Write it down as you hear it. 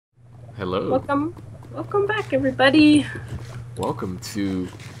Hello. Welcome back, everybody. Welcome to.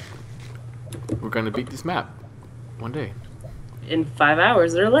 We're gonna beat this map one day. In 5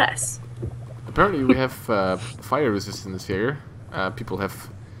 hours or less. Apparently, we have fire resistance here. People have.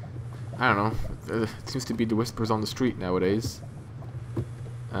 I don't know. It seems to be the whispers on the street nowadays.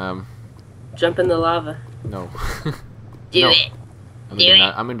 Jump in the lava. No. Do No. it.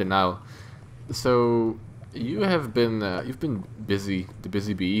 I'm in denial. So you have been you've been busy, the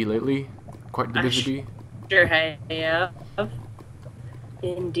busy bee lately. Quite the busy bee. Sure have.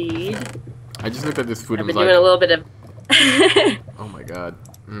 Indeed. I just looked at this food I've and been was doing a like, little bit of. oh my god.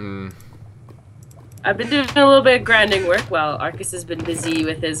 I've been doing a little bit of grinding work while Arkas has been busy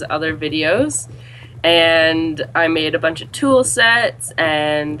with his other videos. And I made a bunch of tool sets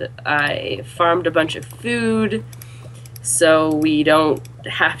and I farmed a bunch of food so we don't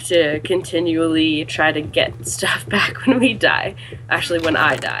have to continually try to get stuff back when we die. Actually, when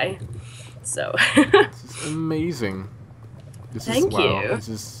I die. So. This is amazing. Thank you. This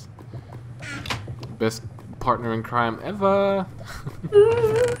is best partner in crime ever.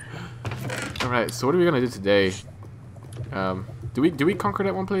 All right, so what are we gonna do today? Do we conquer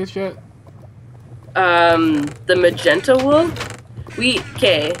that one place yet? The magenta wool. We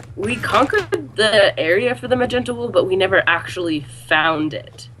conquered the area for the magenta wool, but we never actually found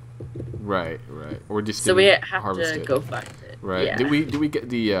it. Right. Or just So we have harvest to it. go find it. Right. Yeah. Did we get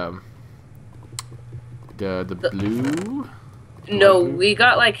the blue? No, we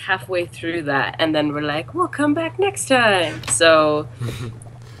got like halfway through that, and then we're like, we'll come back next time. So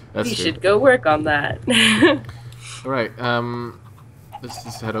That's we true. should go work on that. All right. Let's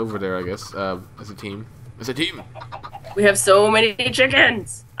just head over there, I guess. As a team. We have so many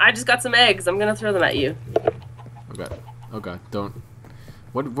chickens. I just got some eggs. I'm gonna throw them at you. Oh god. Don't.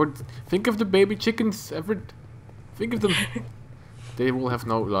 What? Think of the baby chickens, Everett. Think of them. They will have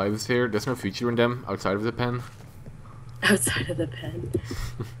no lives here. There's no future in them outside of the pen. Outside of the pen.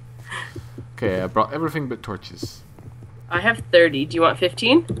 Okay, I brought everything but torches. I have 30. Do you want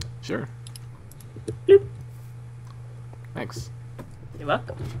 15? Sure. Bloop. Thanks. You're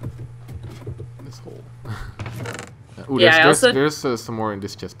welcome. This hole. Ooh, Yeah, there's some more in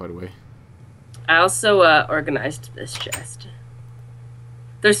this chest, by the way. I also organized this chest.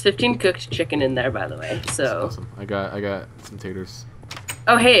 There's 15 cooked chicken in there, by the way. That's So. awesome. I got some taters.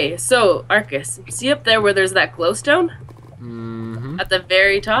 Oh hey, so Arkas, see up there where there's that glowstone Mm-hmm. at the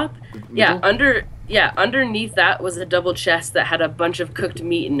very top? Yeah, Middle? underneath that was a double chest that had a bunch of cooked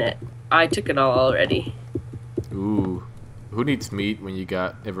meat in it. I took it all already. Ooh. Who needs meat when you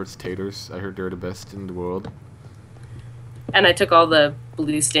got Everett's taters? I heard they're the best in the world. And I took all the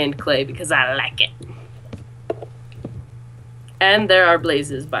blue stained clay because I like it. And there are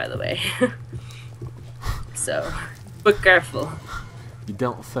blazes, by the way. So, but careful. You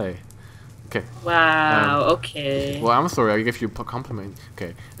don't say. Okay. Wow, okay. Well, I'm sorry. I gave you a compliment.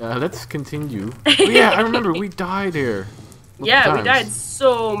 Okay. Let's continue. Oh, yeah, I remember. We died here. Yeah, we times. died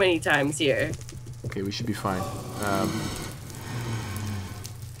so many times here. Okay, we should be fine.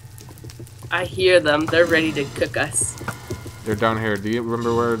 I hear them. They're ready to cook us. They're down here. Do you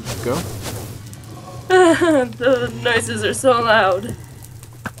remember where to go? The noises are so loud.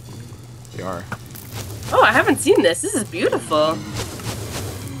 They are. Oh, I haven't seen this. This is beautiful.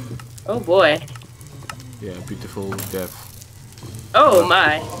 Oh boy. Yeah, beautiful death. Oh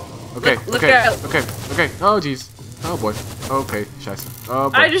my. Okay, Look okay, out. okay. Oh, jeez. Oh, boy. Okay, scheiße. Oh,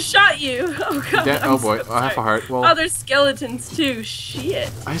 boy. I just shot you. Oh god. Oh, I'm boy. so I have a sorry. heart. Well, Oh, there's skeletons too. Shit.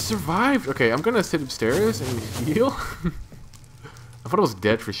 I survived. Okay, I'm gonna sit upstairs and heal. I thought I was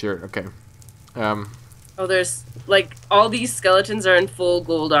dead for sure. Okay. Oh, there's like all these skeletons are in full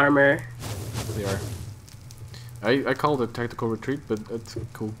gold armor. They are. I call it a tactical retreat, but that's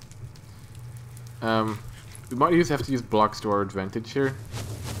cool. We might have to use blocks to our advantage here.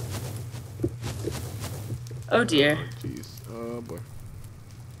 Oh dear. Oh, jeez. Oh, boy.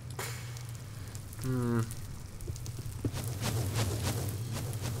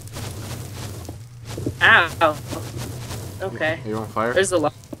 Ow. Okay. Are you on fire? There's a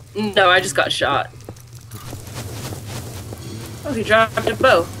lot. No, I just got shot. Oh, he dropped a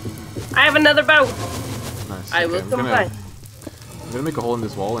bow. I have another bow. Nice. I Okay, will come by. I'm gonna make a hole in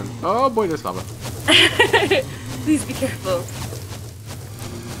this wall and... Oh boy, there's lava. Please be careful.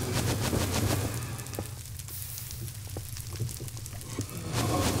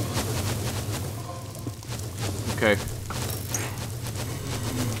 Okay.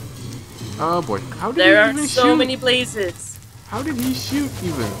 Oh boy. How did There he are even so shoot? many blazes. How did he shoot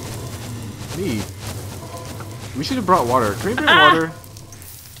even? Me. We should have brought water. Can we bring Ah! water?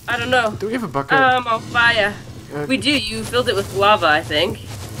 I don't know. Do we have a bucket? I'm on fire. Uh, We do. You filled it with lava, I think.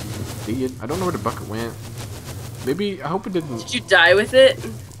 Did I don't know where the bucket went. Maybe I hope it didn't. Did you die with it?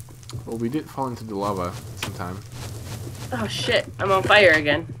 Well, we did fall into the lava sometime. Oh shit! I'm on fire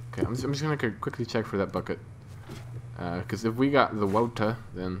again. Okay, I'm just gonna quickly check for that bucket. Because if we got the water,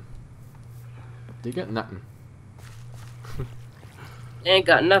 then they got nothing. They ain't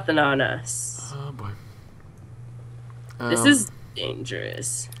got nothing on us. Oh boy. This is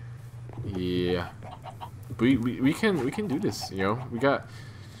dangerous. Yeah. We can do this. You know, we got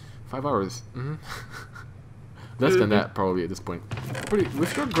 5 hours. Less than that probably at this point.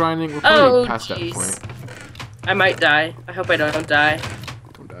 If you're grinding, we're probably past that point. I might die. I hope I don't die.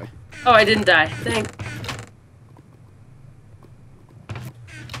 Don't die. Oh, I didn't die.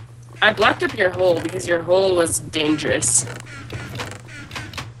 I blocked up your hole because your hole was dangerous.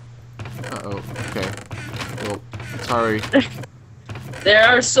 Uh-oh. Okay. Well, sorry. There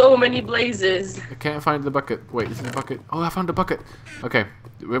are so many blazes. I can't find the bucket. Wait, is it the bucket? Oh, I found the bucket. Okay.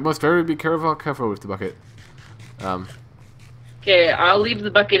 We must very be careful with the bucket. Okay, I'll leave the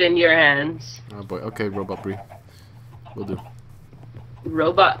bucket in your hands. Oh boy. Okay, Robot Bree. Will do.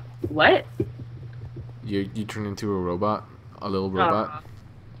 Robot? What? You turn into a robot? A little robot?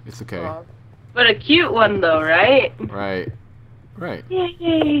 It's okay. But a cute one though, right? Right. Right.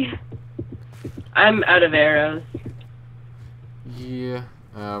 Yay! I'm out of arrows. Yeah.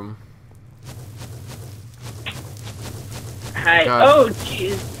 Hi. God. Oh,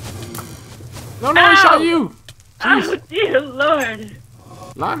 jeez. No, I shot you! Oh, dear Lord.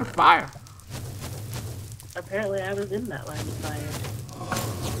 Line of fire. Apparently I was in that line of fire.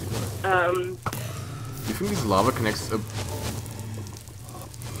 Do you think this lava connects up?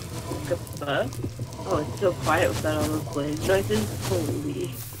 Above? Oh, it's so quiet without all those blaze noises.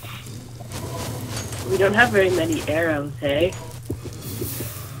 Holy. We don't have very many arrows, hey?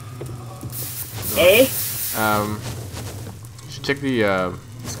 Eh? Should check the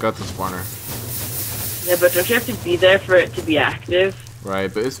skeleton spawner. Yeah, but don't you have to be there for it to be active?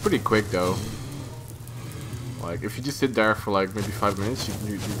 Right, but it's pretty quick though. Like, if you just sit there for like maybe 5 minutes,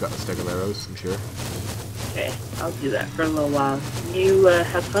 you've got a stack of arrows, I'm sure. Okay, I'll do that for a little while. You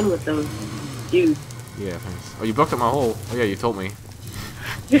have fun with those dudes. Yeah, thanks. Oh, you blocked up my hole. Oh yeah, you told me.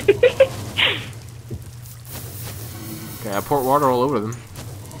 Okay, I poured water all over them.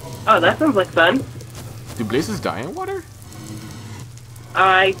 Oh, that sounds like fun. Do blazes die in water?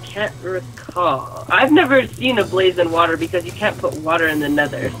 I can't recall. I've never seen a blaze in water because you can't put water in the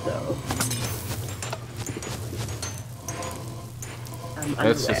nether, so...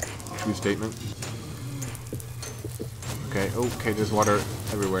 That's just a true statement. Okay, okay, there's water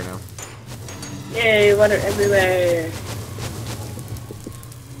everywhere now. Yay, water everywhere!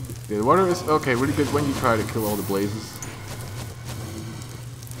 Yeah, the water is, okay, really good when you try to kill all the blazes.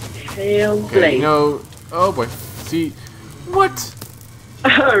 Fail Okay, blaze. you know, oh boy, see, what?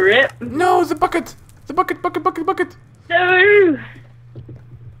 Oh, rip! No, the bucket! The bucket! No!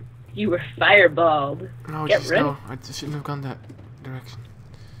 You were fireballed. No, Get just ready. no, I just shouldn't have gone that direction.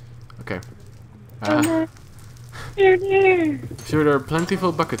 Okay. Sure, there are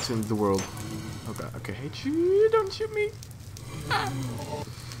plentiful buckets in the world. Oh god, okay, hey, don't shoot me! Ah.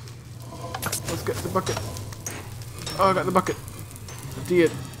 Let's get the bucket. Oh, I got the bucket. I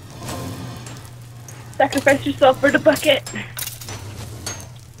did. Sacrifice yourself for the bucket.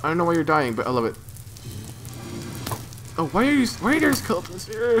 I don't know why you're dying, but I love it. Oh, why are there skeletons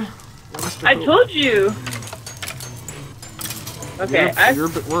here? I told you. Okay, You're a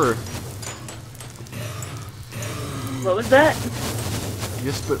bit worried. What was that?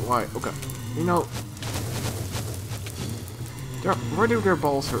 Yes, but why? Okay. You know, why do their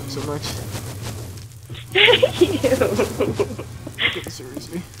balls hurt so much? Okay,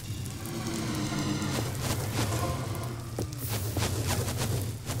 seriously.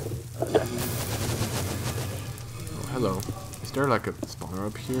 Oh, hello. Is there like a spawner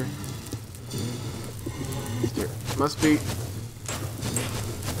up here? Is there? Must be.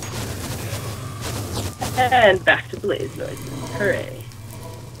 And back to blaze noises. Hooray.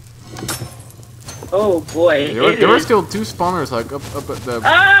 Oh boy. There were still 2 spawners like up at the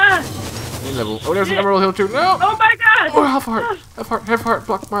main level. Oh, there's an emerald hill too. No! Oh my god! Oh, half heart,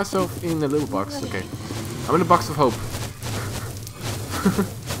 blocked myself in the little box. Okay. I'm in the box of hope.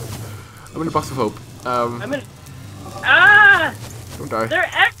 I'm in the box of hope. I'm in. Don't die. They're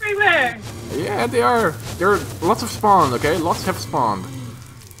everywhere! Yeah, they are. There are lots of spawn, okay? Lots have spawned.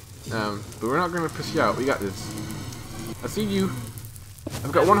 But we're not gonna push you out. We got this. I see you.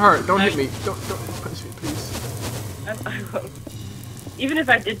 I've got 1 heart. Don't hit me. Don't punch me, please. I won't. Even if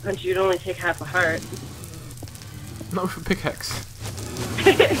I did punch you, it'd only take half a heart. Not with a pickaxe.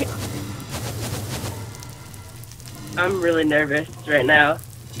 I'm really nervous right now.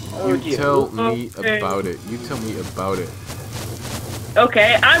 Oh, You tell me about it. You tell me about it.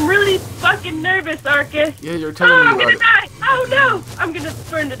 Okay, I'm really fucking nervous, Arkas. Yeah, you're telling me about it. I'm gonna die! Oh no! I'm gonna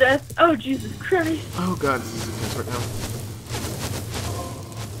burn to death. Oh, Jesus Christ. Oh god, this is intense right now.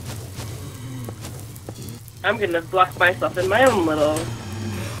 I'm gonna block myself in my own little...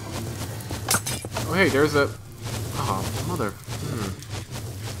 Oh hey, there's a... Oh, mother.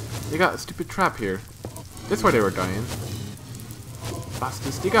 They got a stupid trap here. That's why they were dying.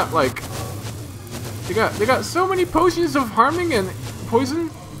 Bastards. They got like... They got so many potions of harming and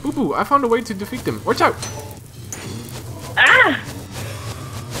poison. Boo boo, I found a way to defeat them. Watch out! Ah!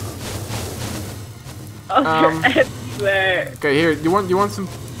 Oh, they're everywhere. Okay, here, you want some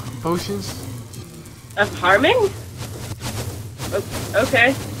potions? Of harming?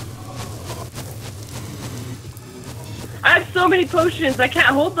 Okay. I have so many potions, I can't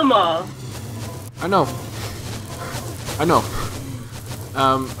hold them all. I know.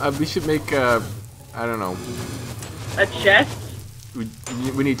 We should make, I don't know. A chest?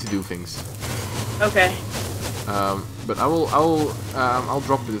 We need to do things. Okay. But I'll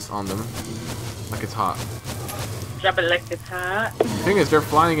drop this on them, like it's hot. Drop it like it's hot. The thing is, they're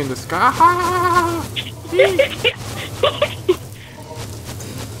flying in the sky.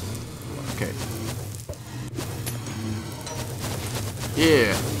 Okay.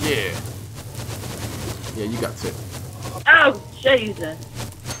 Yeah. Yeah, you got it. Oh, Jesus.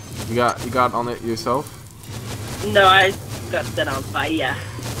 You got on it yourself? No, I got set on fire.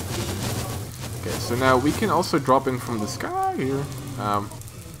 Okay, so now we can also drop in from the sky here.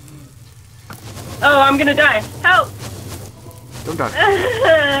 Oh, I'm gonna die. Help! Don't die.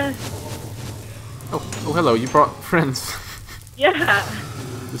 Oh, hello, you brought friends. Yeah.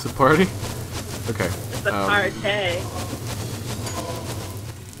 Is this a party? Okay. It's a party.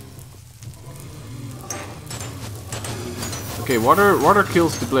 Okay, water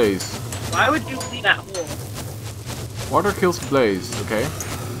kills the blaze. Why would you see that hole? Water kills the blaze, okay?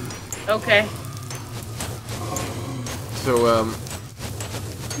 Okay. So,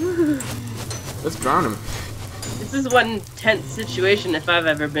 let's drown him. This is one tense situation if I've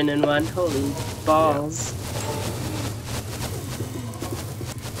ever been in one. Holy balls.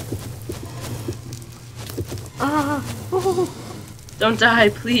 Ah! Woohoo! Don't die,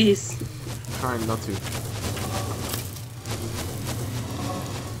 please. Trying not to.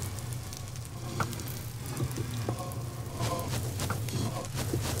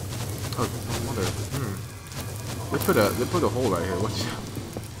 Oh, mother. They put a hole right here. Watch out.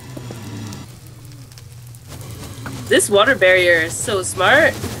 This water barrier is so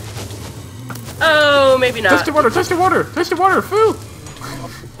smart. Oh, maybe not. Touch the water! Touch the water! Touch the water! Foo!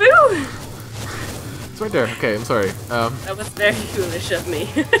 Foo! It's right there. Okay, I'm sorry. That was very foolish of me.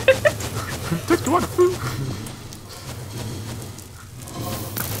 Touch the water! Foo!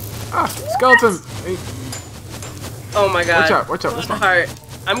 Ah! Skeleton! Hey. Oh my god. Watch out! Watch out! What a heart.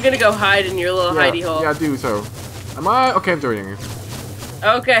 I'm gonna go hide in your little hidey hole. Yeah, do so. Am I? Okay, I'm joining you.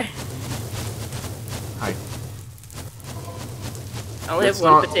 Okay. Hi. I only Let's have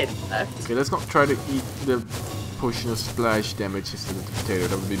one not- potato left. Okay, let's not try to eat the potion of splash damage instead of the potato.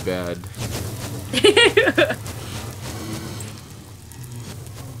 That would be bad.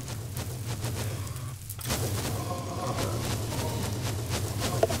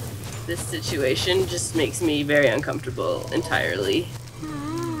 This situation just makes me very uncomfortable entirely.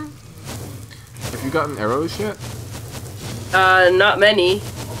 Have you gotten arrows yet? Not many.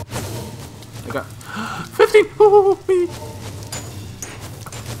 I got 15! Ooh, me.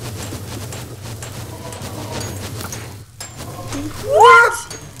 What?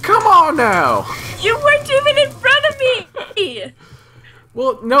 Come on now! You weren't even in front of me!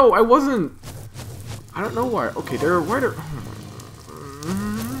 Well, no, I wasn't. I don't know why. Okay, where they're.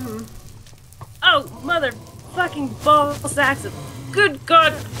 Oh, motherfucking ball sacks of good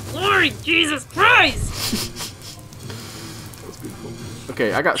God glory, Jesus Christ! That's beautiful.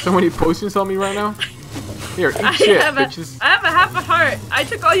 Okay, I got so many potions on me right now. Here, eat I shit, have bitches. I have a half a heart. I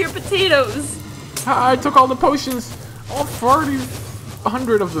took all your potatoes. I took all the potions. All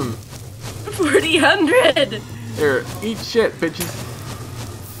 4,100 of them. 4,000. Here, eat shit, bitches.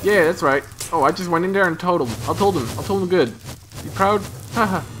 Yeah, that's right. Oh, I just went in there and told him. I told him good. You proud?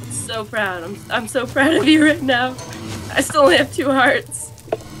 Haha. So proud. I'm so proud of you right now. I still only have 2 hearts.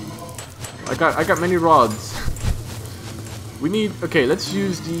 I got many rods. We need. Okay, let's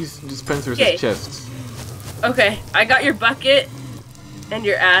use these dispensers Okay. as chests. Okay, I got your bucket and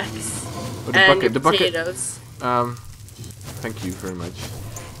your axe Oh, and your the bucket. potatoes. Thank you very much.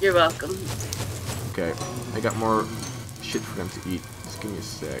 You're welcome. Okay, I got more shit for them to eat. Just give me a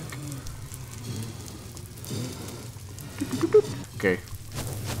sec. Okay,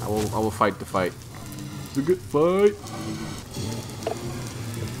 I I will fight the fight. It's a good fight.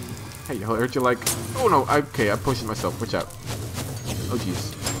 Hey, I heard you like. Oh no. Okay, I pushed it myself. Watch out. Oh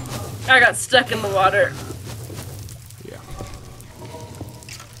jeez. I got stuck in the water. Yeah.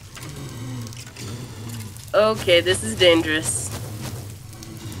 Okay, this is dangerous.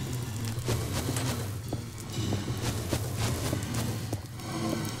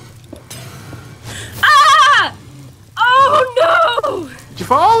 Ah! Oh no! Did you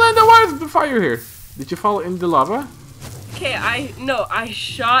fall in the water? The fire here. Did you fall in the lava? Okay, I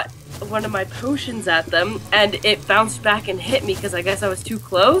shot one of my potions at them, and it bounced back and hit me because I guess I was too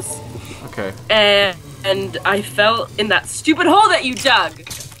close. Okay. And I fell in that stupid hole that you dug.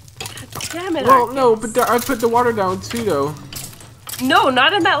 God damn it! Well, Arkas. no, but I put the water down too, though. No,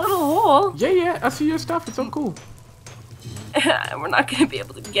 not in that little hole. Yeah, I see your stuff. It's all cool. We're not gonna be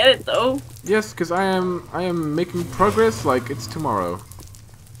able to get it though. Yes, because I am making progress like it's tomorrow.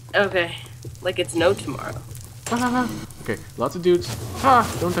 Okay, like it's no tomorrow. Okay, lots of dudes. Ah,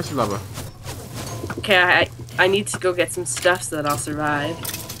 don't touch the lava. Okay, I need to go get some stuff so that I'll survive.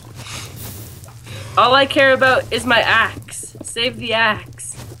 All I care about is my axe. Save the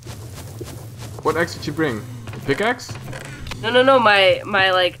axe. What axe did you bring? A pickaxe? No, my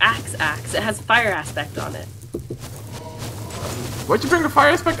like axe. It has fire aspect on it. Why'd you bring a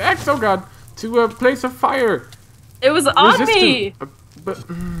fire aspect axe? Oh god, to a place of fire. It was on me. But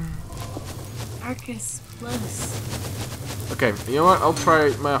Arkas plus. okay, you know what? I'll try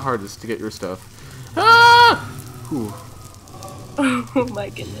my hardest to get your stuff. Ah! Whew. Oh my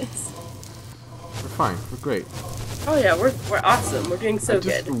goodness. We're fine. We're great. Oh yeah, we're awesome. We're doing so I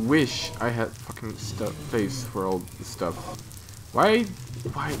just good. wish I had fucking place for all the stuff. Why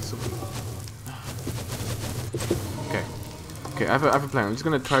so? Okay, I have a plan. I'm just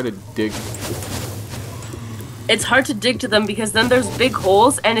gonna try to dig. It's hard to dig to them because then there's big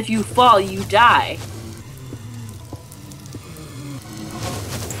holes, and if you fall, you die.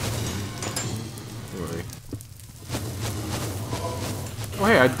 Don't worry. Oh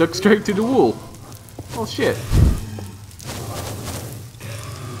hey, I dug straight to the wool. Oh shit.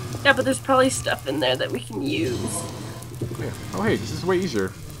 Yeah, but there's probably stuff in there that we can use. Yeah. Oh hey, this is way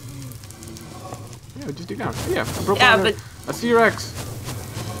easier. Yeah, just dig down. Yeah, I broke Yeah, one but there. I see your axe.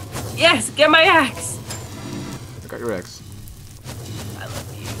 yes, get my axe. I got your axe. I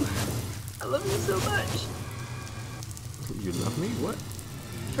love you. I love you so much. You love me? What?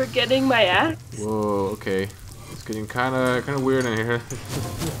 For getting my axe. Whoa. Okay. It's getting kind of weird in here.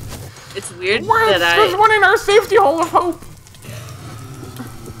 It's weird Where's that there's one in our safety hole of hope?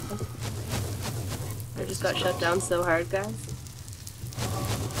 I just got shut down so hard, guys.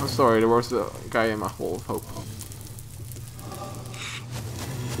 I'm sorry, there was a guy in my hole of hope.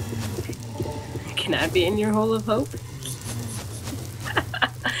 Can I be in your hole of hope?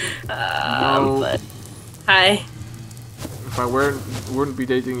 No. But hi. If I wouldn't be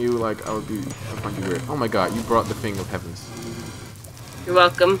dating you, like I'd find you weird. Oh my god, you brought the thing of heavens. You're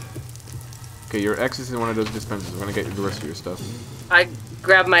welcome. Okay, your axe is in one of those dispensers. I'm gonna get you the rest of your stuff. I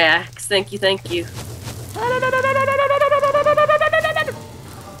grabbed my axe. Thank you, thank you.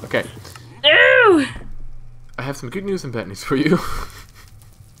 Okay. No! I have some good news and bad news for you.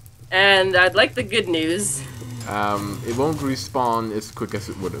 And I'd like the good news. It won't respawn as quick as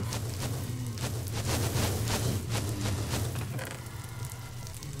it would have.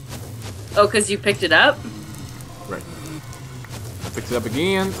 Oh, because you picked it up? Right. I picked it up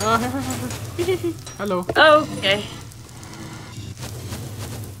again. Hello. Okay.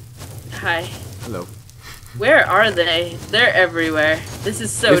 Hi. Hello. Where are they? They're everywhere. This is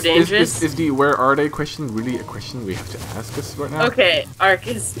so dangerous. Is the where are they question really a question we have to ask us right now? Okay,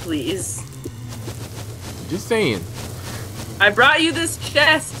 Arkas, please. Just saying. I brought you this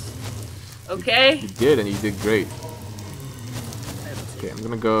chest. Okay? You did, and you did great. Okay, I'm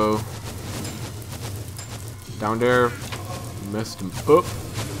gonna go down there, mess them up.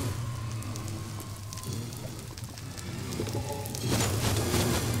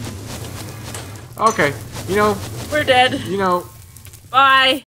 Okay, you know. We're dead. You know. Bye.